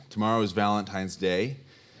Tomorrow is Valentine's Day.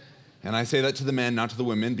 And I say that to the men, not to the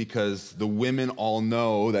women, because the women all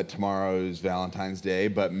know that tomorrow is Valentine's Day.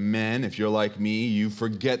 But men, if you're like me, you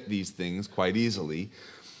forget these things quite easily.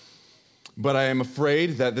 But I am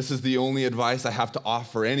afraid that this is the only advice I have to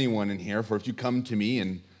offer anyone in here. For if you come to me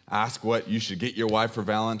and ask what you should get your wife for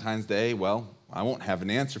Valentine's Day, well, I won't have an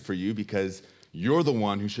answer for you because you're the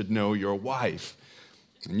one who should know your wife.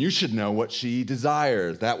 And you should know what she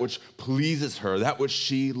desires, that which pleases her, that which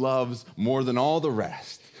she loves more than all the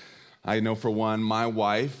rest. I know for one, my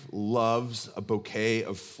wife loves a bouquet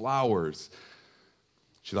of flowers.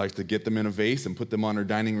 She likes to get them in a vase and put them on her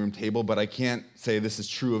dining room table, but I can't say this is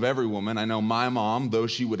true of every woman. I know my mom, though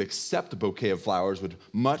she would accept a bouquet of flowers, would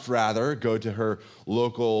much rather go to her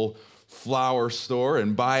local flower store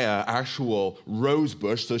and buy an actual rose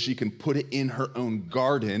bush so she can put it in her own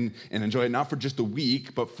garden and enjoy it not for just a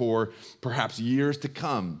week, but for perhaps years to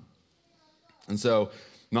come. And so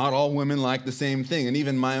not all women like the same thing. And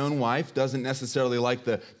even my own wife doesn't necessarily like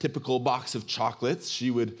the typical box of chocolates.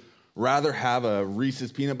 She would rather have a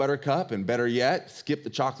Reese's peanut butter cup, and better yet, skip the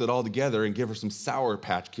chocolate altogether and give her some Sour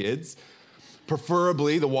Patch Kids.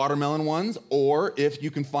 Preferably the watermelon ones, or if you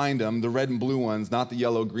can find them, the red and blue ones, not the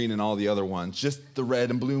yellow, green, and all the other ones, just the red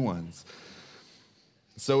and blue ones.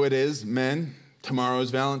 So it is, men,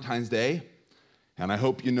 tomorrow's Valentine's Day, and I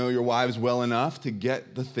hope you know your wives well enough to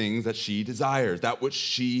get the things that she desires, that which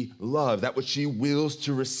she loves, that which she wills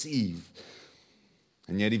to receive.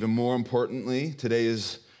 And yet, even more importantly, today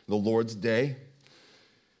is the Lord's Day.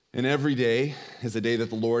 And every day is a day that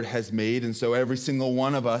the Lord has made, and so every single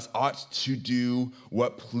one of us ought to do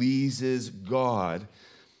what pleases God.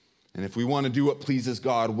 And if we want to do what pleases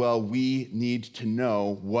God, well, we need to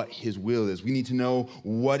know what His will is. We need to know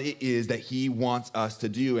what it is that He wants us to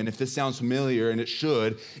do. And if this sounds familiar, and it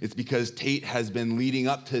should, it's because Tate has been leading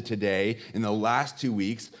up to today in the last 2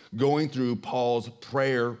 weeks, going through Paul's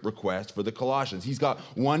prayer request for the Colossians. He's got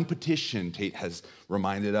one petition, Tate has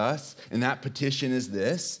reminded us, and that petition is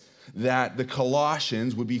this, that the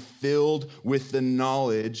Colossians would be filled with the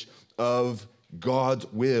knowledge of God's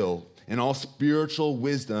will and all spiritual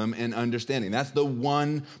wisdom and understanding. That's the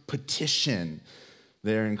one petition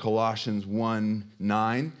there in Colossians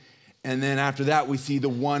 1:9. And then after that, we see the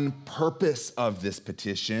one purpose of this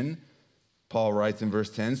petition. Paul writes in verse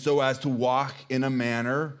 10, so as to walk in a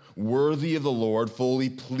manner worthy of the Lord, fully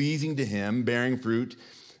pleasing to Him, bearing fruit.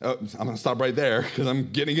 I'm going to stop right there because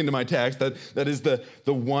I'm getting into my text. That is the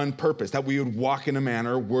one purpose, that we would walk in a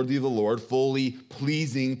manner worthy of the Lord, fully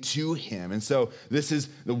pleasing to Him. And so this is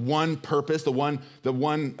the one purpose, the one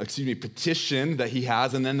petition that he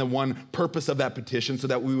has, and then the one purpose of that petition so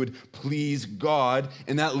that we would please God.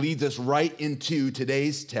 And that leads us right into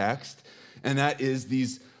today's text, and that is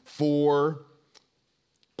these 4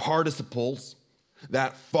 participles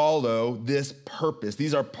that follow this purpose.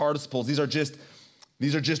 These are participles. These are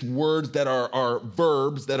just words that are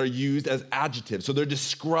verbs that are used as adjectives. So they're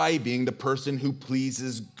describing the person who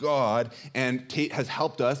pleases God. And Tate has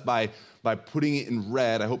helped us by putting it in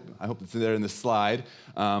red. I hope it's there in the slide.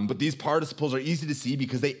 But these participles are easy to see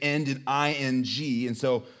because they end in ing. And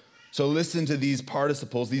so listen to these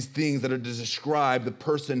participles, these things that are to describe the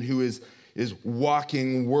person who is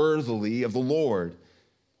walking worthily of the Lord.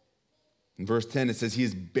 In verse 10, it says he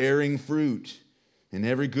is bearing fruit in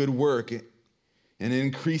every good work and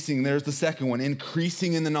increasing. There's the second one,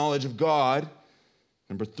 increasing in the knowledge of God.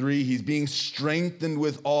 Number 3, he's being strengthened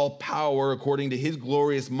with all power according to His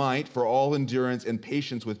glorious might for all endurance and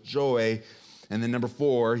patience with joy. And then number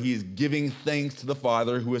 4, he is giving thanks to the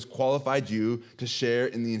Father who has qualified you to share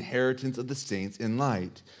in the inheritance of the saints in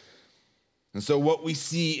light. And so what we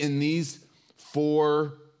see in these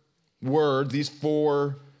 4 words, these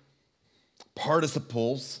 4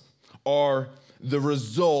 participles, are the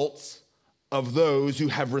results of those who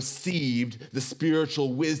have received the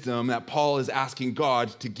spiritual wisdom that Paul is asking God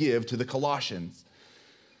to give to the Colossians.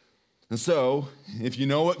 And so, if you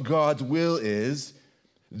know what God's will is,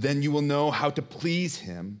 then you will know how to please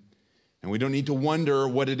Him. And we don't need to wonder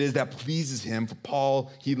what it is that pleases Him, for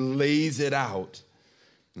Paul, he lays it out.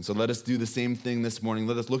 And so let us do the same thing this morning.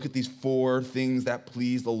 Let us look at these 4 things that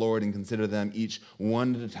please the Lord and consider them each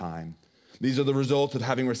one at a time. These are the results of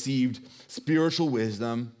having received spiritual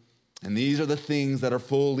wisdom, and these are the things that are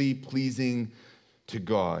fully pleasing to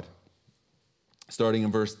God. Starting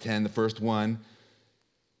in verse 10, the first one,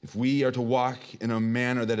 if we are to walk in a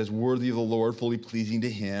manner that is worthy of the Lord, fully pleasing to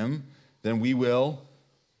Him, then we will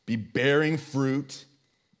be bearing fruit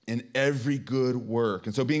in every good work.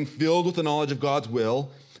 And so being filled with the knowledge of God's will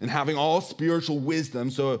and having all spiritual wisdom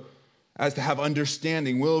so as to have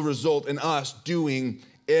understanding will result in us doing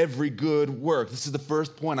every good work. This is the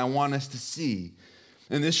first point I want us to see.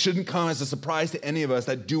 And this shouldn't come as a surprise to any of us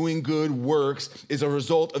that doing good works is a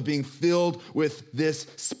result of being filled with this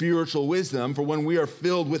spiritual wisdom. For when we are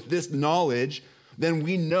filled with this knowledge, then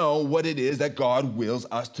we know what it is that God wills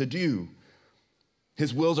us to do.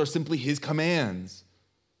 His wills are simply his commands.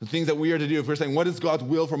 The things that we are to do, if we're saying, what is God's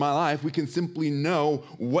will for my life? We can simply know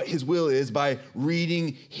what his will is by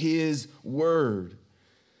reading his word.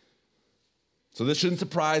 So this shouldn't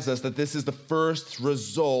surprise us that this is the first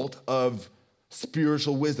result of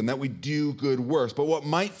spiritual wisdom, that we do good works. But what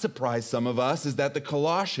might surprise some of us is that the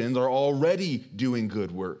Colossians are already doing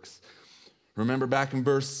good works. Remember back in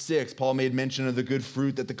verse 6, Paul made mention of the good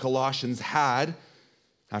fruit that the Colossians had.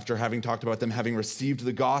 After having talked about them having received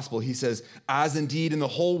the gospel, he says, as indeed in the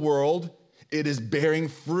whole world, it is bearing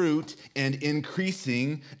fruit and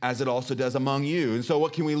increasing as it also does among you. And so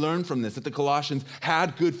what can we learn from this? That the Colossians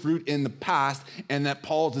had good fruit in the past and that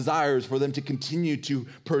Paul desires for them to continue to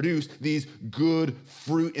produce these good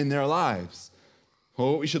fruit in their lives.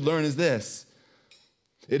 Well, what we should learn is this.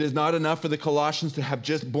 It is not enough for the Colossians to have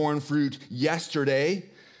just borne fruit yesterday,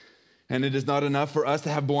 and it is not enough for us to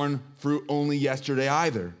have borne fruit only yesterday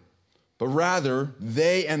either. But rather,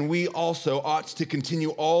 they and we also ought to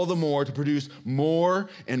continue all the more to produce more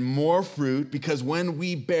and more fruit, because when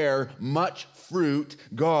we bear much fruit,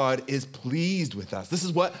 God is pleased with us. This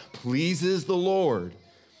is what pleases the Lord.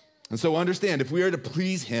 And so understand, if we are to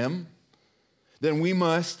please him, then we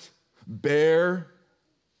must bear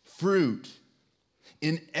fruit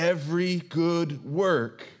in every good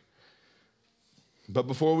work. But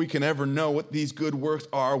before we can ever know what these good works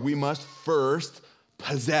are, we must first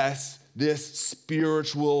possess this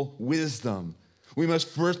spiritual wisdom. We must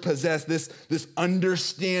first possess this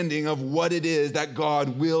understanding of what it is that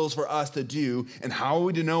God wills for us to do. And how are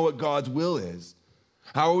we to know what God's will is?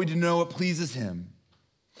 How are we to know what pleases him?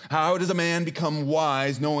 How does a man become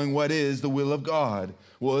wise knowing what is the will of God?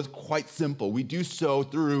 Well, it's quite simple. We do so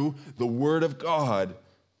through the word of God.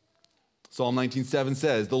 Psalm 19:7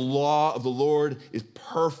 says, the law of the Lord is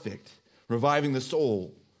perfect, reviving the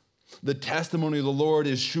soul. The testimony of the Lord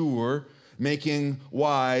is sure, making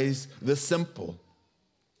wise the simple.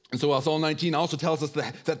 And so while Psalm 19 also tells us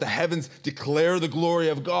that the heavens declare the glory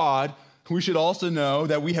of God, we should also know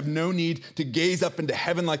that we have no need to gaze up into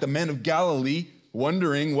heaven like the men of Galilee,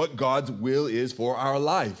 wondering what God's will is for our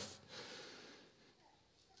life.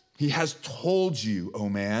 He has told you, O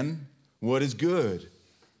man, what is good.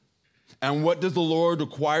 And what does the Lord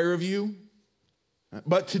require of you?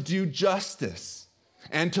 But to do justice,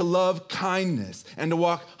 and to love kindness, and to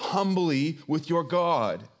walk humbly with your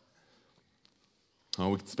God. Oh,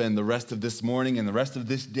 we could spend the rest of this morning and the rest of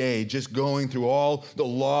this day just going through all the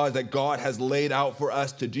laws that God has laid out for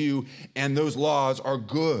us to do, and those laws are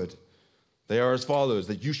good. They are as follows: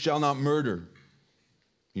 that you shall not murder,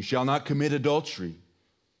 you shall not commit adultery,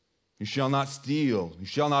 you shall not steal, you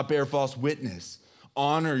shall not bear false witness,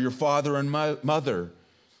 honor your father and mother,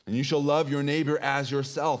 and you shall love your neighbor as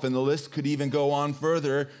yourself. And the list could even go on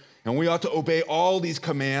further. And we ought to obey all these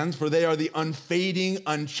commands, for they are the unfading,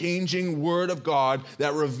 unchanging word of God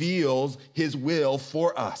that reveals his will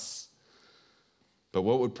for us. But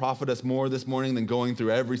what would profit us more this morning than going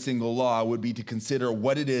through every single law would be to consider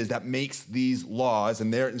what it is that makes these laws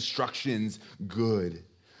and their instructions good.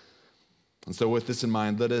 And so with this in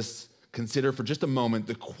mind, let us consider for just a moment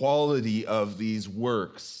the quality of these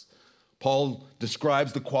works. Paul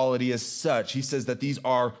describes the quality as such. He says that these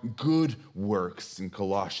are good works in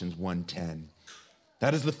Colossians 1:10.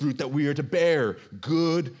 That is the fruit that we are to bear,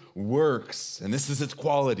 good works. And this is its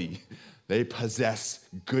quality. They possess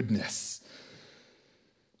goodness.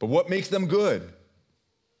 But what makes them good?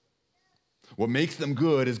 What makes them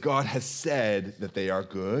good is God has said that they are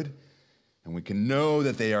good. And we can know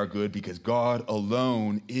that they are good because God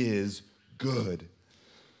alone is good.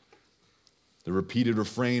 The repeated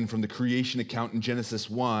refrain from the creation account in Genesis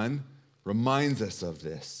 1 reminds us of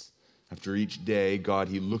this. After each day, God,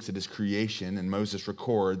 he looks at his creation, and Moses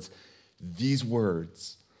records these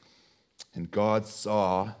words. And God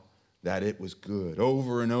saw that it was good.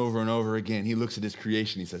 Over and over and over again, he looks at his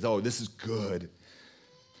creation. He says, oh, this is good.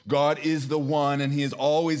 God is the one, and he has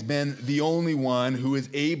always been the only one who is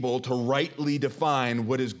able to rightly define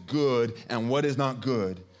what is good and what is not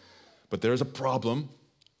good. But there's a problem.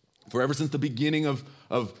 For ever since the beginning of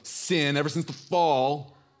sin, ever since the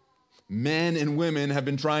fall, men and women have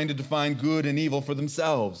been trying to define good and evil for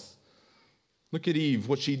themselves. Look at Eve,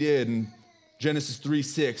 what she did in Genesis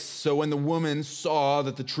 3:6. So when the woman saw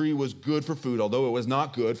that the tree was good for food, although it was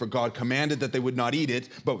not good, for God commanded that they would not eat it,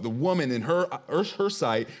 but the woman in her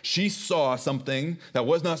sight, she saw something that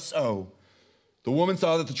was not so, The woman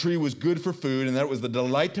saw that the tree was good for food, and that it was the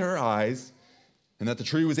delight to her eyes, and that the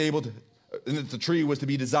tree was to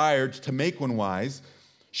be desired to make one wise.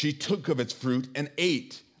 She took of its fruit and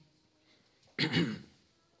ate.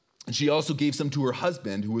 And she also gave some to her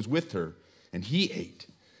husband who was with her, and he ate.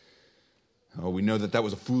 Oh, we know that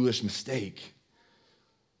was a foolish mistake.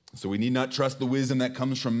 So we need not trust the wisdom that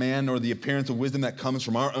comes from man, nor the appearance of wisdom that comes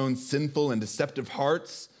from our own sinful and deceptive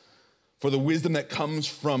hearts. For the wisdom that comes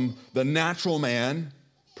from the natural man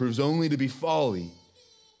proves only to be folly.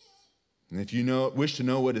 And if you wish to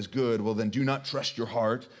know what is good, well then do not trust your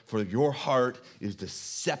heart, for your heart is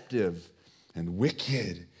deceptive and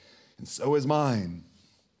wicked, and so is mine.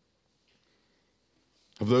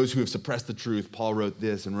 Of those who have suppressed the truth, Paul wrote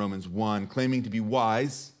this in Romans 1, claiming to be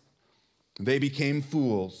wise, they became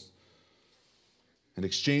fools and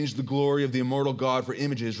exchanged the glory of the immortal God for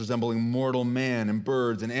images resembling mortal man and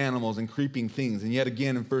birds and animals and creeping things. And yet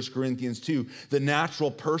again in 1 Corinthians 2, the natural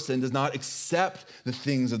person does not accept the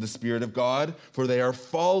things of the Spirit of God, for they are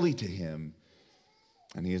folly to him,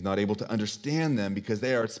 and he is not able to understand them because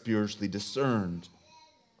they are spiritually discerned.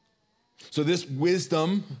 So this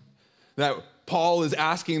wisdom that Paul is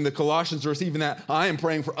asking the Colossians to receive, and that I am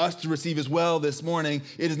praying for us to receive as well this morning,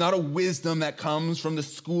 it is not a wisdom that comes from the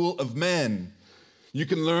school of men. You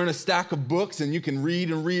can learn a stack of books and you can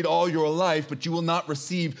read all your life, but you will not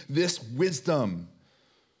receive this wisdom.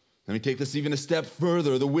 Let me take this even a step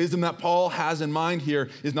further. The wisdom that Paul has in mind here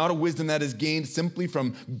is not a wisdom that is gained simply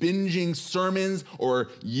from binging sermons or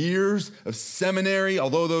years of seminary,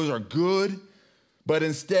 although those are good. But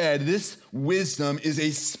instead, this wisdom is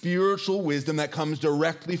a spiritual wisdom that comes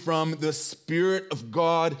directly from the Spirit of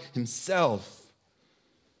God himself.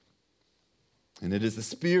 And it is the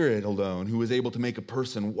Spirit alone who is able to make a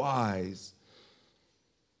person wise.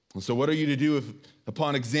 And so what are you to do if,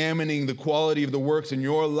 upon examining the quality of the works in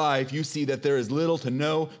your life, you see that there is little to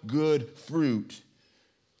no good fruit?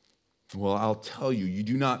 Well, I'll tell you, you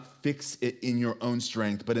do not fix it in your own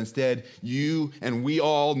strength, but instead you and we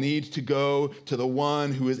all need to go to the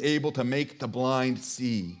one who is able to make the blind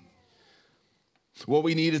see. What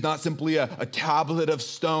we need is not simply a tablet of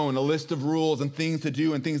stone, a list of rules and things to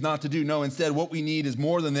do and things not to do. No, instead, what we need is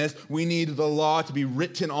more than this. We need the law to be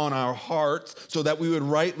written on our hearts so that we would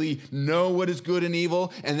rightly know what is good and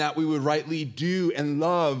evil, and that we would rightly do and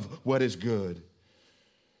love what is good,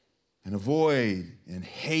 and avoid and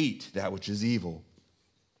hate that which is evil.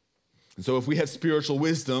 And so if we have spiritual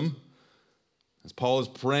wisdom, as Paul is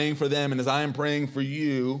praying for them and as I am praying for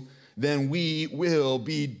you, then we will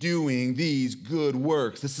be doing these good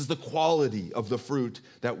works. This is the quality of the fruit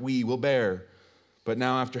that we will bear. But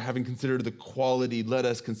now, after having considered the quality, let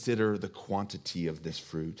us consider the quantity of this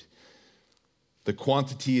fruit. The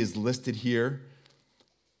quantity is listed here,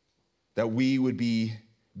 that we would be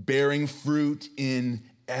bearing fruit in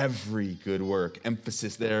every good work.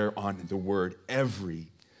 Emphasis there on the word every.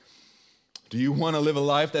 Do you want to live a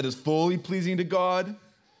life that is fully pleasing to God?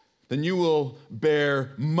 Then you will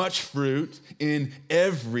bear much fruit in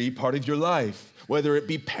every part of your life, whether it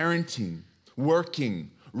be parenting, working,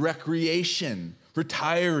 recreation,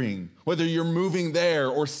 retiring, whether you're moving there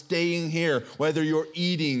or staying here, whether you're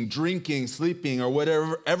eating, drinking, sleeping, or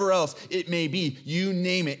whatever else it may be, you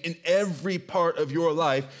name it. In every part of your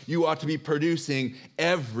life, you ought to be producing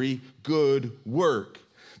every good work,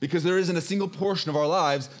 because there isn't a single portion of our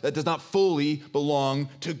lives that does not fully belong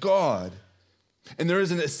to God. And there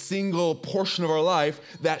isn't a single portion of our life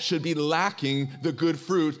that should be lacking the good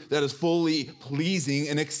fruit that is fully pleasing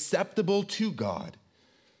and acceptable to God.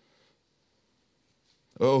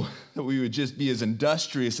 Oh, that we would just be as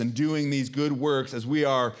industrious in doing these good works as we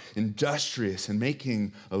are industrious in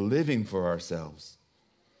making a living for ourselves.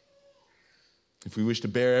 If we wish to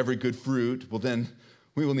bear every good fruit, well then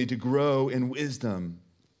we will need to grow in wisdom.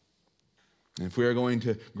 And if we are going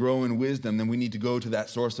to grow in wisdom, then we need to go to that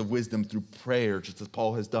source of wisdom through prayer, just as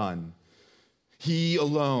Paul has done. He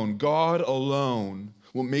alone, God alone,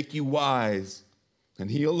 will make you wise,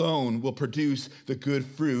 and he alone will produce the good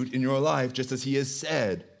fruit in your life, just as he has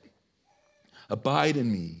said. Abide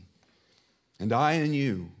in me, and I in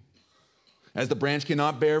you. As the branch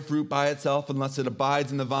cannot bear fruit by itself unless it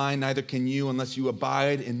abides in the vine, neither can you unless you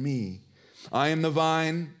abide in me. I am the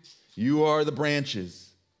vine, you are the branches.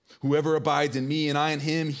 Whoever abides in me and I in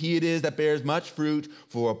him, he it is that bears much fruit,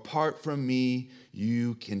 for apart from me,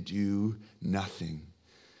 you can do nothing.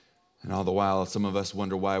 And all the while, some of us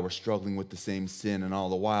wonder why we're struggling with the same sin, and all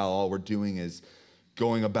the while, all we're doing is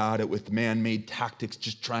going about it with man-made tactics,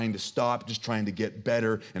 just trying to stop, just trying to get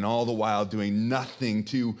better, and all the while doing nothing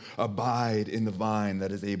to abide in the vine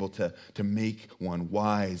that is able to make one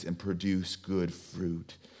wise and produce good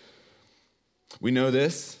fruit. We know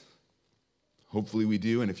this. Hopefully we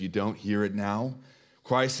do, and if you don't, hear it now.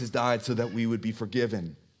 Christ has died so that we would be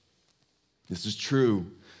forgiven. This is true,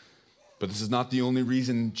 but this is not the only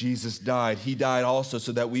reason Jesus died. He died also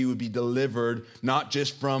so that we would be delivered, not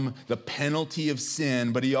just from the penalty of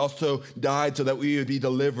sin, but he also died so that we would be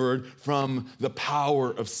delivered from the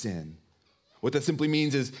power of sin. What that simply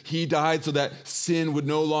means is he died so that sin would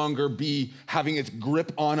no longer be having its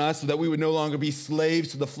grip on us, so that we would no longer be slaves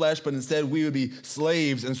to the flesh, but instead we would be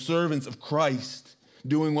slaves and servants of Christ,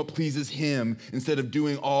 doing what pleases him instead of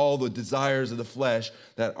doing all the desires of the flesh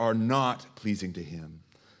that are not pleasing to him.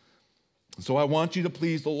 So I want you to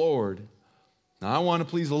please the Lord. Now, I want to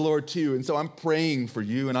please the Lord too, and so I'm praying for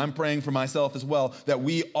you, and I'm praying for myself as well, that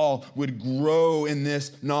we all would grow in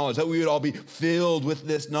this knowledge, that we would all be filled with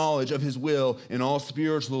this knowledge of his will in all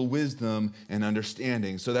spiritual wisdom and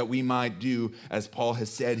understanding, so that we might do, as Paul has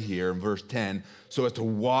said here in verse 10, so as to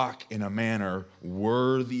walk in a manner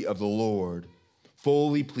worthy of the Lord,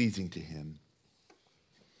 fully pleasing to him,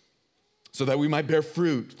 so that we might bear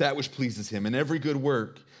fruit, that which pleases him, in every good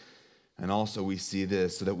work. And also we see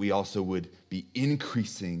this, so that we also would be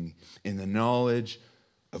increasing in the knowledge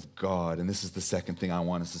of God. And this is the second thing I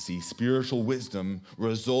want us to see. Spiritual wisdom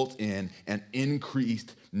results in an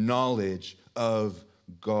increased knowledge of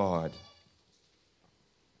God.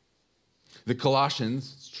 The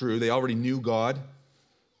Colossians, it's true, they already knew God.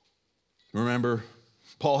 Remember,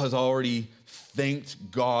 Paul has already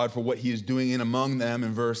thanked God for what he is doing in among them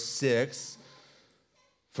in verse 6.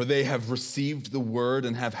 For they have received the word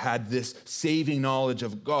and have had this saving knowledge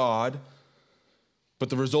of God. But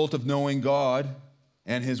the result of knowing God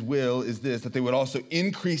and his will is this, that they would also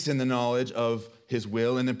increase in the knowledge of his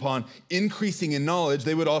will. And upon increasing in knowledge,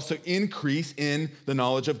 they would also increase in the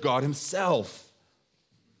knowledge of God himself.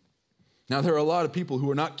 Now, there are a lot of people who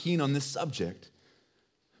are not keen on this subject.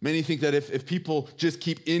 Many think that if people just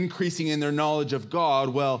keep increasing in their knowledge of God,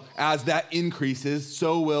 well, as that increases,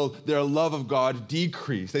 so will their love of God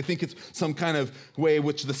decrease. They think it's some kind of way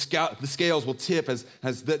which the scales will tip as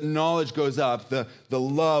that knowledge goes up, the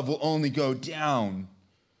love will only go down.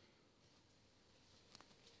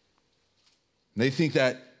 They think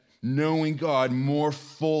that knowing God more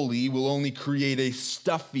fully will only create a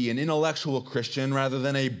stuffy and intellectual Christian rather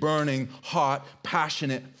than a burning, hot,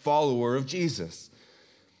 passionate follower of Jesus.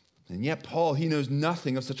 And yet Paul, he knows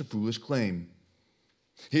nothing of such a foolish claim.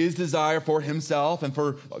 His desire for himself and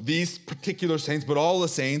for these particular saints, but all the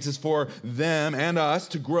saints, is for them and us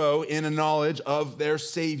to grow in a knowledge of their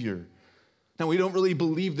Savior. Now, we don't really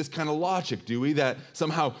believe this kind of logic, do we? That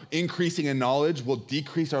somehow increasing in knowledge will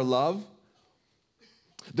decrease our love?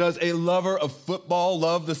 Does a lover of football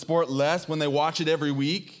love the sport less when they watch it every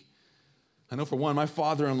week? I know for one, my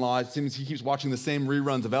father-in-law, it seems he keeps watching the same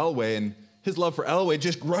reruns of Elway, and his love for Elway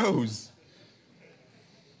just grows.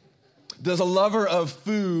 Does a lover of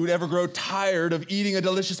food ever grow tired of eating a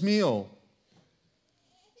delicious meal?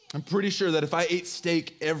 I'm pretty sure that if I ate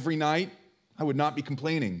steak every night, I would not be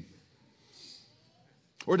complaining.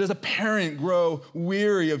 Or does a parent grow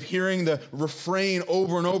weary of hearing the refrain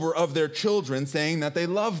over and over of their children saying that they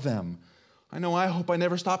love them? I hope I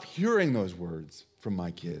never stop hearing those words from my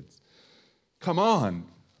kids. Come on.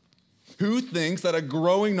 Who thinks that a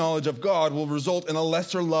growing knowledge of God will result in a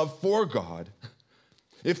lesser love for God?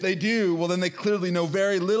 If they do, well, then they clearly know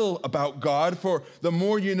very little about God, for the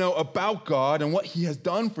more you know about God and what he has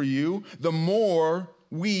done for you, the more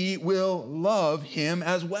we will love him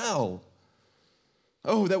as well.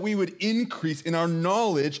 Oh, that we would increase in our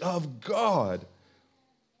knowledge of God.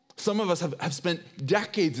 Some of us have spent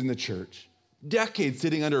decades in the church, decades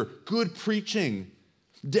sitting under good preaching,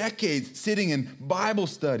 decades sitting in Bible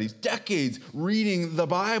studies, decades reading the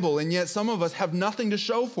Bible, and yet some of us have nothing to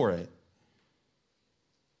show for it.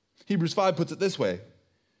 Hebrews 5 puts it this way: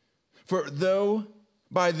 for though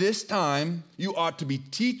by this time you ought to be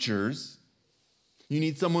teachers, you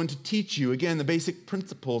need someone to teach you, again, the basic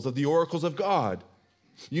principles of the oracles of God.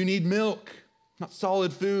 You need milk, not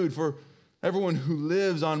solid food, for everyone who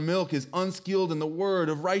lives on milk is unskilled in the word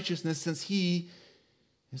of righteousness, since he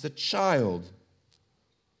is a child.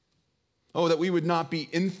 Oh, that we would not be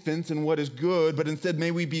infants in what is good, but instead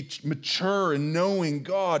may we be mature in knowing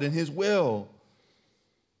God and his will.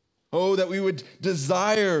 Oh, that we would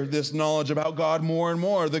desire this knowledge about God more and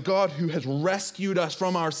more, the God who has rescued us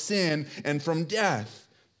from our sin and from death.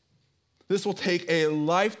 This will take a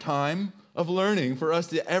lifetime of learning for us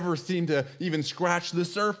to ever seem to even scratch the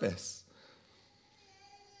surface.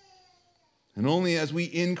 And only as we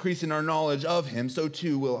increase in our knowledge of him, so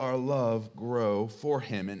too will our love grow for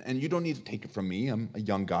him. And you don't need to take it from me. I'm a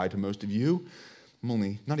young guy to most of you. I'm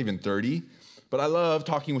only not even 30. But I love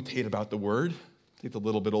talking with Tate about the word. He's a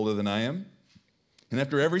little bit older than I am. And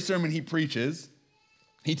after every sermon he preaches,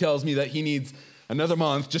 he tells me that he needs another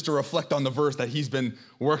month just to reflect on the verse that he's been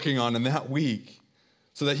working on in that week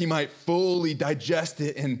so that he might fully digest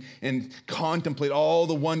it and contemplate all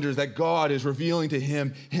the wonders that God is revealing to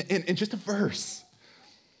him in just a verse.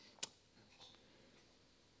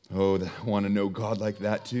 Oh, I want to know God like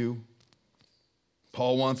that too.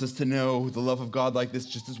 Paul wants us to know the love of God like this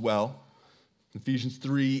just as well. In Ephesians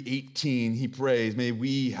 3:18, he prays, may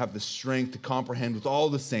we have the strength to comprehend with all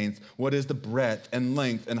the saints what is the breadth and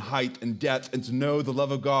length and height and depth, and to know the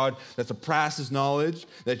love of God that surpasses knowledge,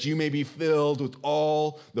 that you may be filled with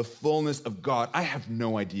all the fullness of God. I have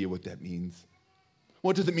no idea what that means.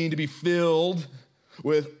 What does it mean to be filled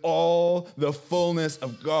with all the fullness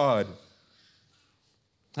of God?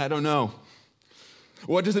 I don't know.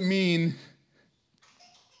 What does it mean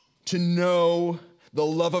to know the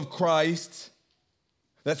love of Christ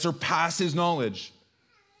that surpasses knowledge?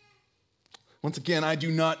 Once again, I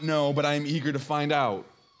do not know, but I am eager to find out.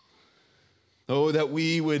 Oh, that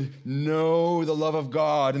we would know the love of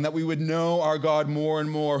God and that we would know our God more and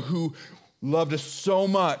more, who loved us so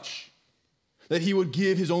much that he would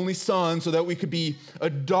give his only son so that we could be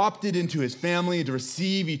adopted into his family and to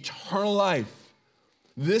receive eternal life.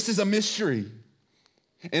 This is a mystery.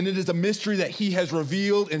 And it is a mystery that he has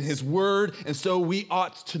revealed in his word, and so we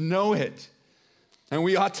ought to know it. And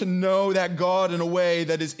we ought to know that God in a way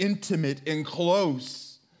that is intimate and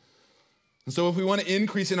close. And so if we want to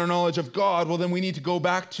increase in our knowledge of God, well, then we need to go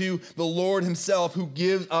back to the Lord himself, who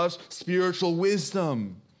gives us spiritual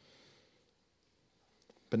wisdom.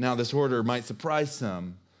 But now this order might surprise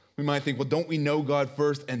some. We might think, well, don't we know God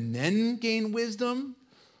first and then gain wisdom?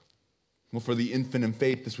 Well, for the infant in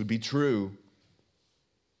faith, this would be true.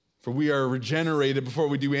 For we are regenerated before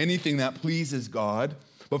we do anything that pleases God.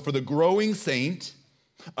 But for the growing saint,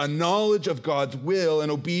 a knowledge of God's will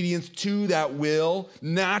and obedience to that will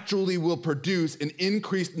naturally will produce an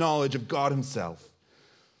increased knowledge of God himself.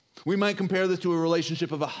 We might compare this to a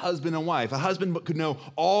relationship of a husband and wife. A husband could know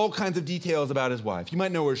all kinds of details about his wife. He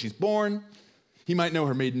might know where she's born. He might know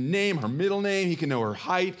her maiden name, her middle name. He can know her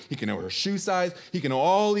height. He can know her shoe size. He can know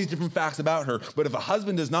all these different facts about her. But if a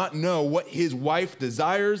husband does not know what his wife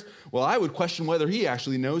desires, well, I would question whether he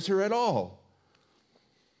actually knows her at all.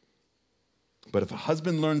 But if a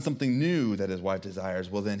husband learns something new that his wife desires,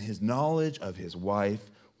 well, then his knowledge of his wife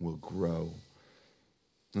will grow.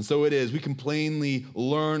 And so it is. We can plainly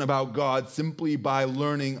learn about God simply by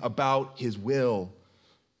learning about his will.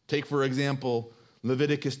 Take, for example,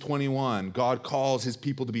 Leviticus 21. God calls his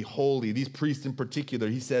people to be holy. These priests in particular,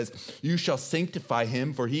 he says, you shall sanctify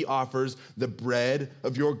him, for he offers the bread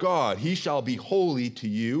of your God. He shall be holy to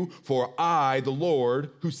you, for I, the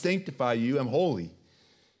Lord, who sanctify you, am holy.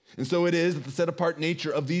 And so it is that the set-apart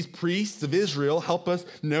nature of these priests of Israel help us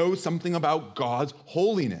know something about God's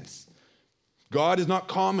holiness. God is not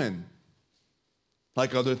common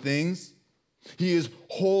like other things. He is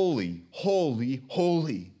holy, holy,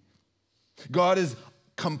 holy. God is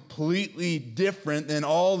completely different than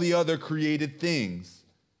all the other created things.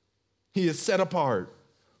 He is set apart.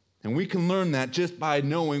 And we can learn that just by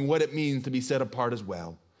knowing what it means to be set apart as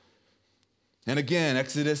well. And again,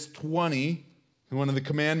 Exodus 20, one of the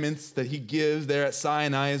commandments that he gives there at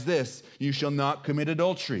Sinai is this: you shall not commit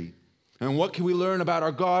adultery. And what can we learn about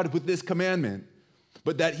our God with this commandment?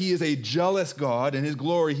 But that he is a jealous God, and his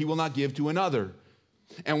glory he will not give to another.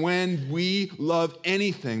 And when we love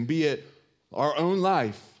anything, be it our own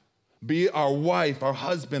life, be it our wife, our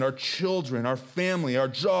husband, our children, our family, our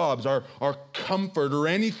jobs, our comfort, or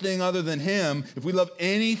anything other than him, if we love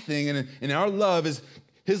anything and our love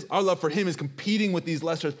for him is competing with these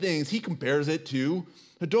lesser things, he compares it to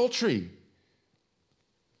adultery.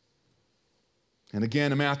 And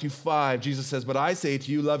again, in Matthew 5, Jesus says, but I say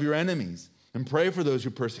to you, love your enemies and pray for those who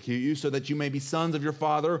persecute you, so that you may be sons of your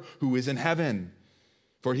Father who is in heaven.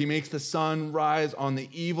 For he makes the sun rise on the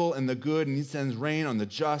evil and the good, and he sends rain on the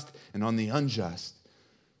just and on the unjust.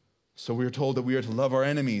 So we are told that we are to love our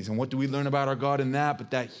enemies. And what do we learn about our God in that?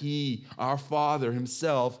 But that he, our Father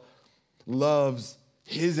himself, loves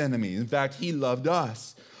his enemies. In fact, he loved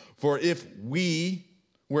us. For if we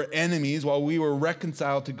were enemies while we were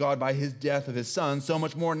reconciled to God by his death of his Son, so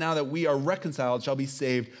much more now that we are reconciled shall be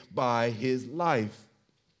saved by his life.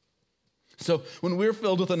 So when we're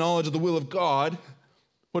filled with the knowledge of the will of God,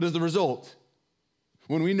 what is the result?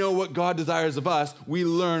 When we know what God desires of us, we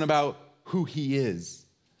learn about who he is.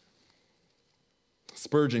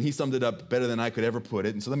 Spurgeon, he summed it up better than I could ever put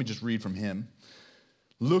it, and so let me just read from him.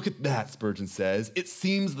 Look at that, Spurgeon says. It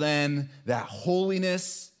seems then that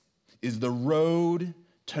holiness is the road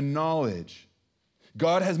to knowledge.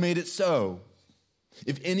 God has made it so.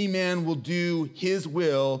 If any man will do his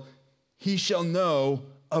will, he shall know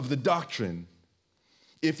of the doctrine.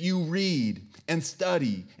 If you read and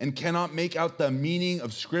study and cannot make out the meaning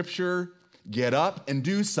of Scripture, get up and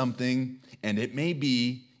do something, and it may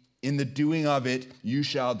be in the doing of it you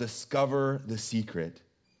shall discover the secret.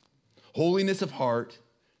 Holiness of heart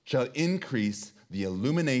shall increase the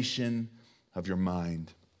illumination of your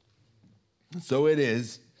mind. And so it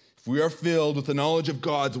is, if we are filled with the knowledge of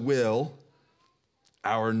God's will,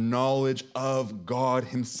 our knowledge of God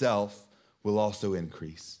himself will also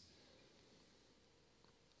increase.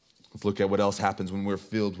 Let's look at what else happens when we're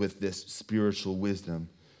filled with this spiritual wisdom.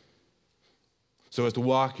 So as to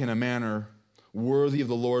walk in a manner worthy of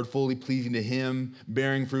the Lord, fully pleasing to him,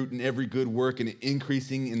 bearing fruit in every good work and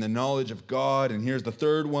increasing in the knowledge of God. And here's the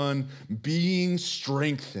third one, being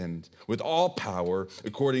strengthened with all power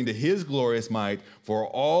according to his glorious might for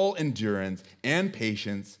all endurance and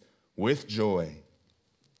patience with joy.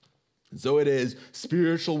 And so it is,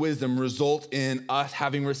 spiritual wisdom results in us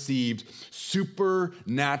having received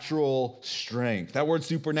supernatural strength. That word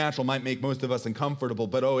supernatural might make most of us uncomfortable,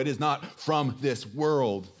 but it is not from this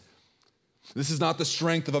world. This is not the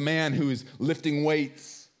strength of a man who is lifting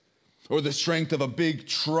weights or the strength of a big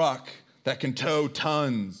truck that can tow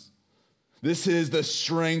tons. This is the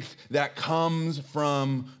strength that comes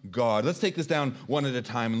from God. Let's take this down one at a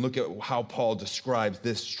time and look at how Paul describes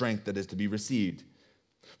this strength that is to be received.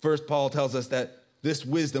 First, Paul tells us that this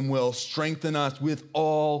wisdom will strengthen us with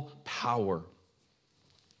all power.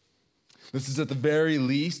 This is at the very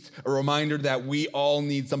least a reminder that we all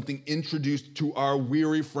need something introduced to our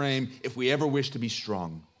weary frame if we ever wish to be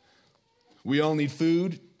strong. We all need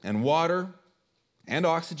food and water and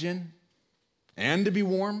oxygen and to be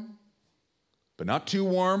warm, but not too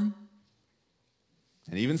warm.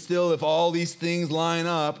 And even still, if all these things line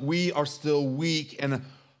up, we are still weak, and a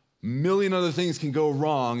million other things can go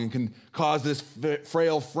wrong and can cause this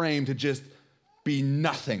frail frame to just be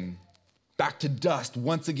nothing, back to dust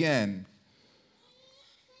once again.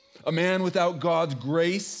 A man without God's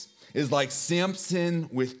grace is like Samson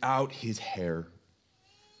without his hair.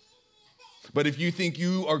 But if you think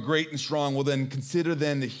you are great and strong, well then consider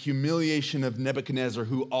then the humiliation of Nebuchadnezzar,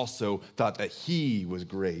 who also thought that he was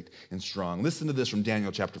great and strong. Listen to this from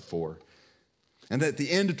Daniel chapter 4. And at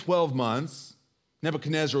the end of 12 months,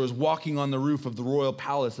 Nebuchadnezzar was walking on the roof of the royal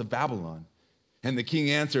palace of Babylon. And the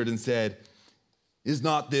king answered and said, "Is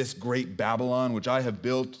not this great Babylon, which I have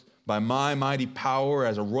built by my mighty power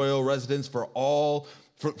as a royal residence for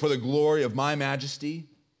the glory of my majesty?"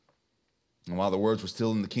 And while the words were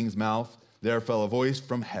still in the king's mouth, there fell a voice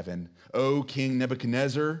from heaven, "O King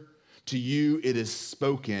Nebuchadnezzar, to you it is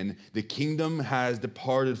spoken, the kingdom has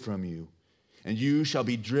departed from you, and you shall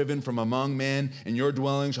be driven from among men, and your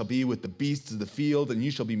dwelling shall be with the beasts of the field, and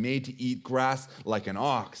you shall be made to eat grass like an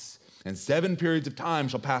ox. And 7 periods of time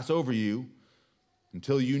shall pass over you,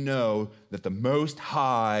 until you know that the Most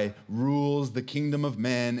High rules the kingdom of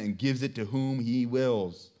men and gives it to whom he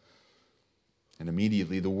wills." And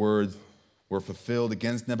immediately the words were fulfilled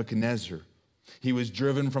against Nebuchadnezzar. He was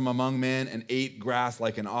driven from among men and ate grass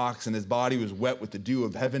like an ox, and his body was wet with the dew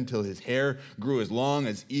of heaven till his hair grew as long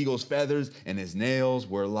as eagle's feathers, and his nails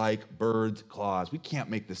were like birds' claws. We can't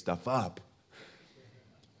make this stuff up.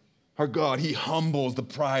 Our God, he humbles the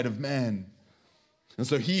pride of men. And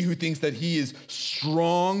so he who thinks that he is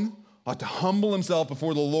strong ought to humble himself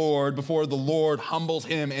before the Lord humbles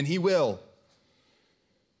him, and he will.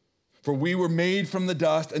 For we were made from the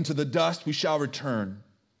dust, and to the dust we shall return.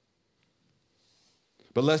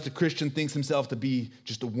 But lest a Christian thinks himself to be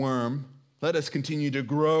just a worm, let us continue to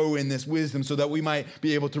grow in this wisdom so that we might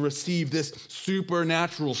be able to receive this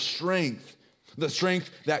supernatural strength, the strength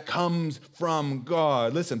that comes from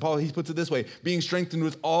God. Listen, Paul, he puts it this way, being strengthened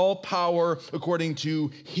with all power according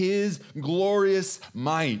to his glorious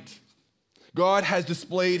might. God has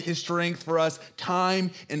displayed his strength for us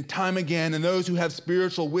time and time again, and those who have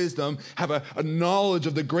spiritual wisdom have a knowledge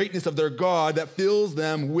of the greatness of their God that fills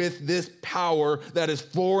them with this power that is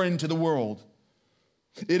foreign to the world.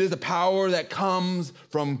 It is a power that comes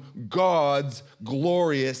from God's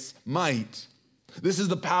glorious might. This is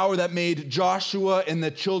the power that made Joshua and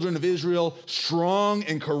the children of Israel strong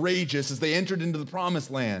and courageous as they entered into the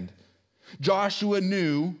promised land. Joshua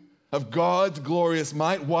knew of God's glorious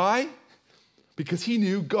might. Why? Because he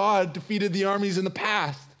knew God defeated the armies in the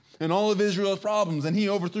past and all of Israel's problems, and he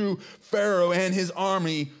overthrew Pharaoh and his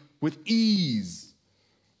army with ease.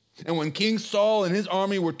 And when King Saul and his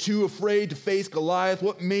army were too afraid to face Goliath,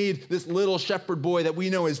 what made this little shepherd boy that we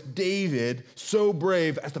know as David so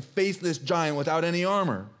brave as to face this giant without any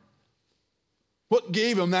armor? What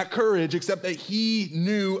gave him that courage except that he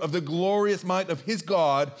knew of the glorious might of his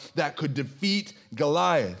God that could defeat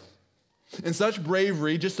Goliath? And such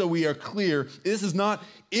bravery, just so we are clear, this is not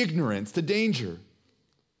ignorance to danger.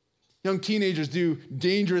 Young teenagers do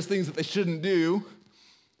dangerous things that they shouldn't do,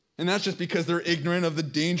 and that's just because they're ignorant of the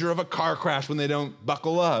danger of a car crash when they don't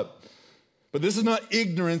buckle up. But this is not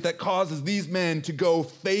ignorance that causes these men to go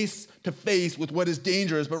face to face with what is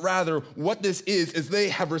dangerous, but rather what this is they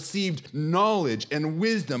have received knowledge and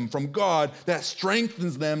wisdom from God that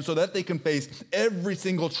strengthens them so that they can face every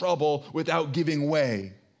single trouble without giving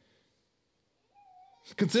way.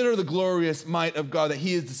 Consider the glorious might of God that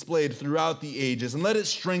he has displayed throughout the ages, and let it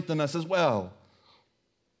strengthen us as well.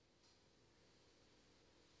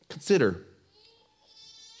 Consider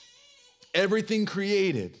everything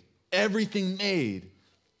created, everything made,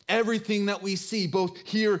 everything that we see, both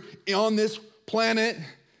here on this planet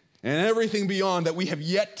and everything beyond that we have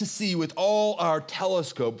yet to see with all our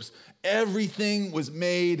telescopes. Everything was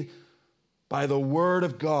made by the word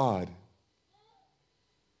of God.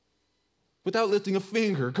 Without lifting a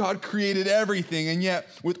finger, God created everything, and yet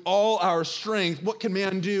with all our strength, what can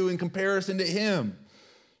man do in comparison to him?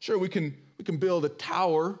 Sure, we can build a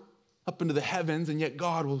tower up into the heavens, and yet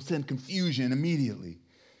God will send confusion immediately.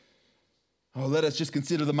 Oh, let us just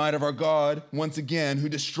consider the might of our God once again, who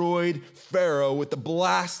destroyed Pharaoh with the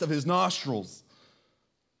blast of his nostrils.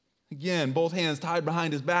 Again, both hands tied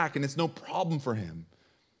behind his back, and it's no problem for him.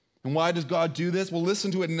 And why does God do this? Well,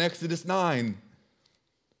 listen to it in Exodus 9.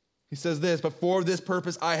 He says this, "But for this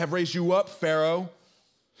purpose I have raised you up, Pharaoh,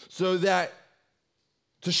 so that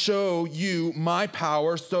to show you my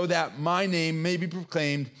power, so that my name may be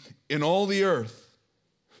proclaimed in all the earth."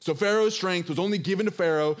 So Pharaoh's strength was only given to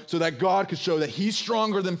Pharaoh so that God could show that he's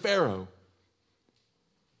stronger than Pharaoh.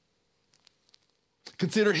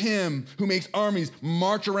 Consider him who makes armies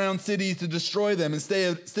march around cities to destroy them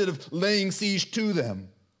instead of laying siege to them.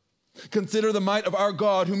 Consider the might of our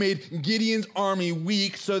God who made Gideon's army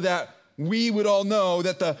weak so that we would all know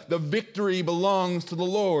that the victory belongs to the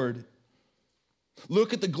Lord.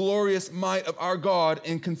 Look at the glorious might of our God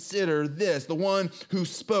and consider this, the one who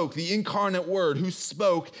spoke, the incarnate word, who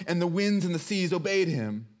spoke and the winds and the seas obeyed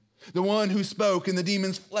him. The one who spoke and the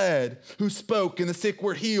demons fled, who spoke and the sick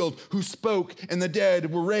were healed, who spoke and the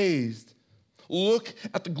dead were raised. Look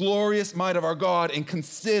at the glorious might of our God and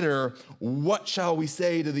consider, what shall we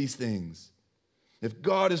say to these things? If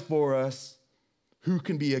God is for us, who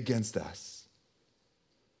can be against us?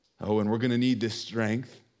 Oh, and we're going to need this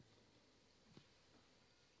strength.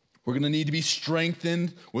 We're going to need to be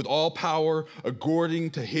strengthened with all power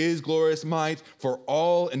according to his glorious might for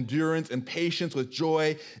all endurance and patience with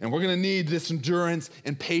joy. And we're going to need this endurance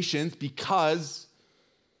and patience because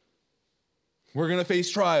we're going to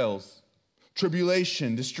face trials,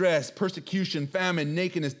 tribulation, distress, persecution, famine,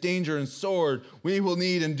 nakedness, danger, and sword. We will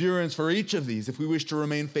need endurance for each of these if we wish to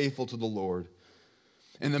remain faithful to the Lord.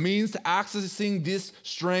 And the means to accessing this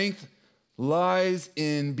strength lies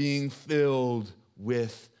in being filled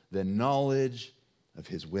with the knowledge of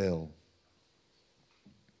his will.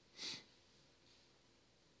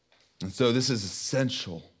 And so this is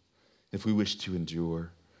essential if we wish to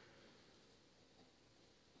endure.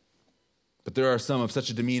 But there are some of such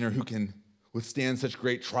a demeanor who can withstand such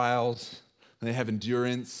great trials, and they have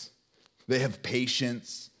endurance, they have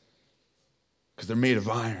patience, because they're made of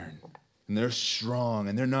iron, and they're strong,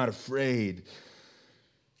 and they're not afraid.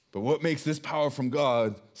 But what makes this power from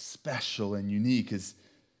God special and unique is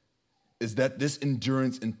that this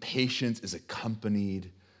endurance and patience is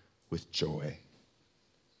accompanied with joy.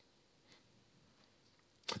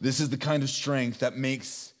 This is the kind of strength that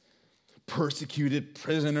makes persecuted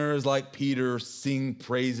prisoners like Peter sing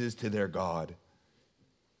praises to their God.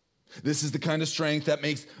 This is the kind of strength that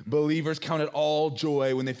makes believers count it all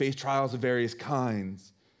joy when they face trials of various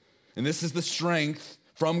kinds. And this is the strength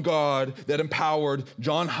from God that empowered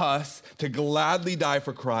John Huss to gladly die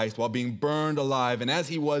for Christ while being burned alive. And as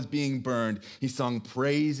he was being burned, he sung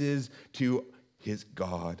praises to his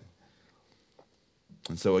God.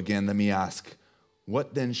 And so again, let me ask,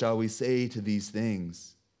 what then shall we say to these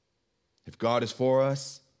things? If God is for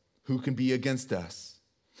us, who can be against us?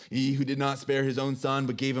 He who did not spare his own son,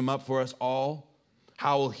 but gave him up for us all,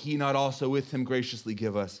 how will he not also with him graciously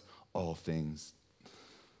give us all things?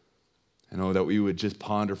 And oh, that we would just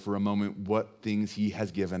ponder for a moment what things he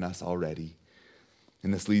has given us already.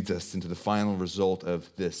 And this leads us into the final result of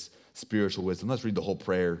this spiritual wisdom. Let's read the whole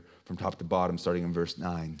prayer from top to bottom, starting in verse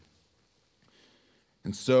 9.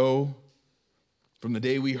 And so, from the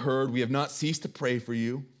day we heard, we have not ceased to pray for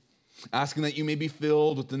you, asking that you may be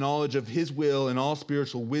filled with the knowledge of his will and all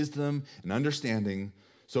spiritual wisdom and understanding,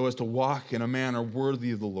 so as to walk in a manner worthy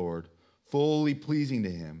of the Lord, fully pleasing to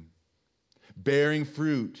him, bearing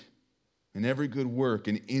fruit in every good work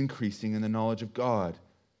and increasing in the knowledge of God,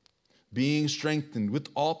 being strengthened with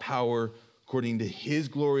all power according to his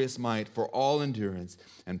glorious might for all endurance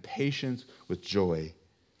and patience with joy,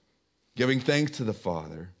 giving thanks to the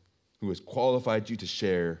Father who has qualified you to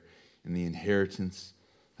share in the inheritance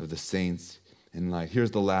of the saints in light.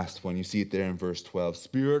 Here's the last one. You see it there in verse 12.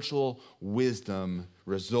 Spiritual wisdom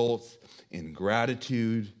results in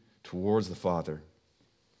gratitude towards the Father.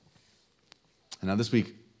 And now this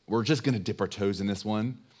week, we're just going to dip our toes in this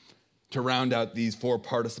one to round out these four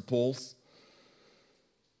participles.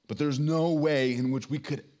 But there's no way in which we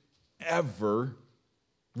could ever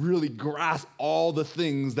really grasp all the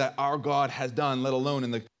things that our God has done, let alone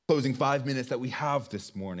in the closing 5 minutes that we have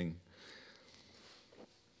this morning.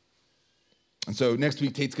 And so next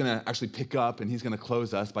week, Tate's going to actually pick up and he's going to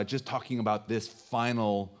close us by just talking about this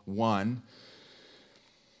final one.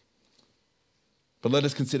 But let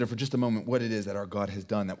us consider for just a moment what it is that our God has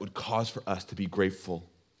done that would cause for us to be grateful.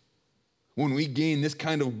 When we gain this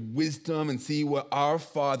kind of wisdom and see what our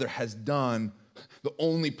Father has done, the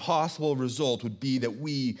only possible result would be that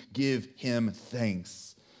we give him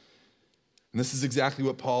thanks. And this is exactly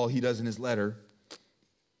what Paul, he does in his letter.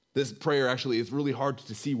 This prayer actually, it's really hard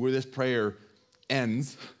to see where this prayer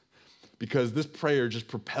ends because this prayer just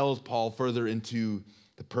propels Paul further into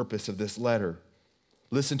the purpose of this letter.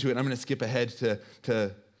 Listen to it. I'm going to skip ahead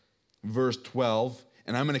to verse 12,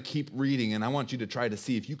 and I'm going to keep reading, and I want you to try to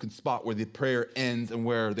see if you can spot where the prayer ends and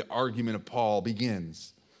where the argument of Paul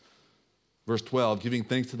begins. Verse 12, giving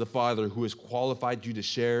thanks to the Father who has qualified you to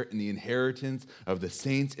share in the inheritance of the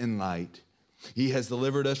saints in light. He has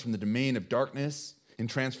delivered us from the domain of darkness and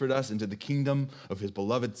transferred us into the kingdom of his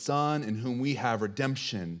beloved Son, in whom we have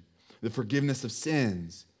redemption, the forgiveness of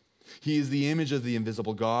sins. He is the image of the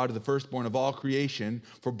invisible God, the firstborn of all creation,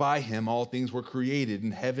 for by him all things were created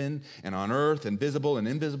in heaven and on earth, and visible and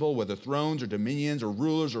invisible, whether thrones or dominions or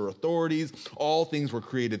rulers or authorities. All things were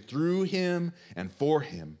created through him and for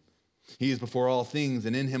him. He is before all things,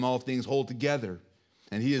 and in him all things hold together.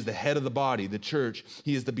 And he is the head of the body, the church.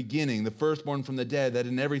 He is the beginning, the firstborn from the dead, that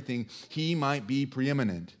in everything he might be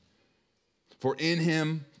preeminent. For in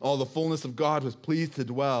him all the fullness of God was pleased to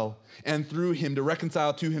dwell, and through him to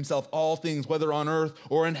reconcile to himself all things, whether on earth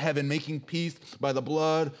or in heaven, making peace by the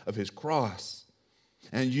blood of his cross.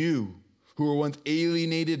 And you, who were once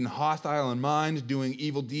alienated and hostile in mind, doing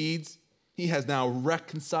evil deeds, he has now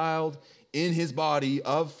reconciled in his body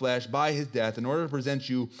of flesh by his death, in order to present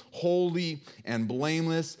you holy and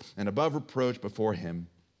blameless and above reproach before him.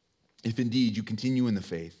 If indeed you continue in the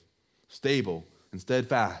faith, stable and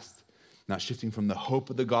steadfast, not shifting from the hope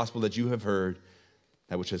of the gospel that you have heard,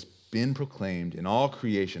 that which has been proclaimed in all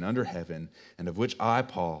creation under heaven, and of which I,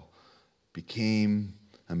 Paul, became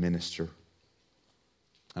a minister.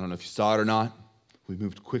 I don't know if you saw it or not. We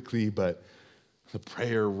moved quickly, but the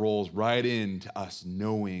prayer rolls right into us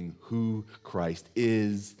knowing who Christ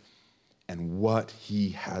is and what he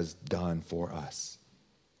has done for us.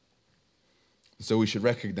 So we should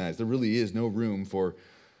recognize there really is no room for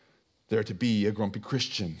there to be a grumpy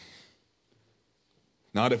Christian.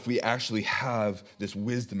 Not if we actually have this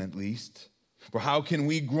wisdom, at least. For how can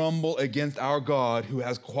we grumble against our God who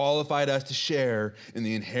has qualified us to share in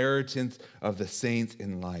the inheritance of the saints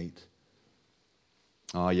in light?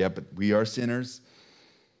 Oh, yeah, but we are sinners.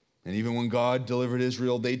 And even when God delivered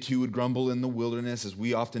Israel, they too would grumble in the wilderness, as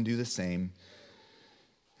we often do the same.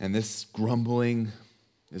 And this grumbling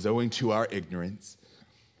is owing to our ignorance.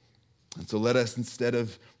 And so let us, instead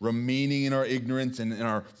of remaining in our ignorance and in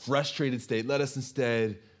our frustrated state, let us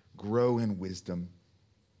instead grow in wisdom.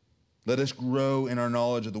 Let us grow in our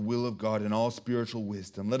knowledge of the will of God and all spiritual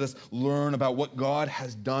wisdom. Let us learn about what God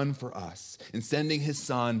has done for us in sending his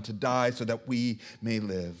Son to die so that we may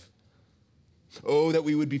live. Oh, that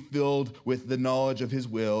we would be filled with the knowledge of his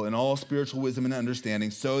will and all spiritual wisdom and understanding,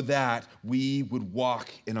 so that we would walk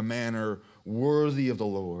in a manner worthy of the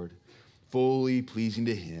Lord, fully pleasing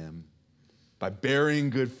to him, by bearing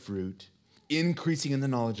good fruit, increasing in the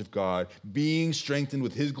knowledge of God, being strengthened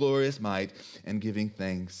with his glorious might, and giving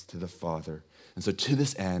thanks to the Father. And so to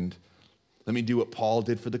this end, let me do what Paul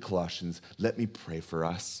did for the Colossians. Let me pray for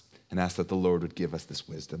us and ask that the Lord would give us this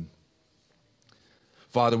wisdom.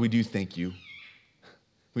 Father, we do thank you.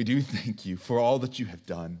 We do thank you for all that you have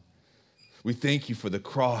done. We thank you for the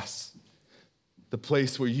cross, the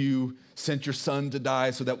place where you sent your Son to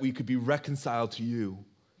die so that we could be reconciled to you.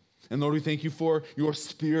 And Lord, we thank you for your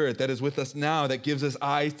Spirit that is with us now, that gives us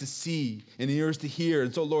eyes to see and ears to hear.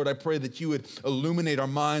 And so, Lord, I pray that you would illuminate our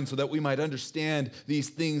minds so that we might understand these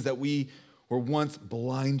things that we were once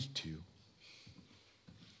blind to.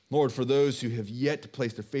 Lord, for those who have yet to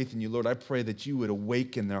place their faith in you, Lord, I pray that you would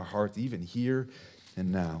awaken their hearts even here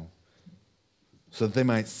and now, so that they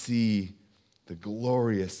might see the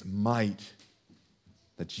glorious might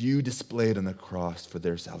that you displayed on the cross for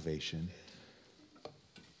their salvation.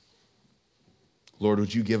 Lord,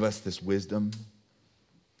 would you give us this wisdom?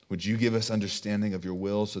 Would you give us understanding of your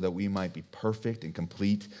will so that we might be perfect and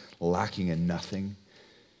complete, lacking in nothing?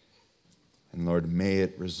 And Lord, may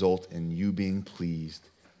it result in you being pleased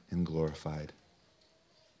and glorified.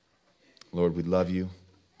 Lord, we love you.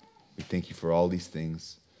 We thank you for all these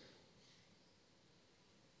things.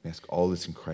 We ask all this in Christ.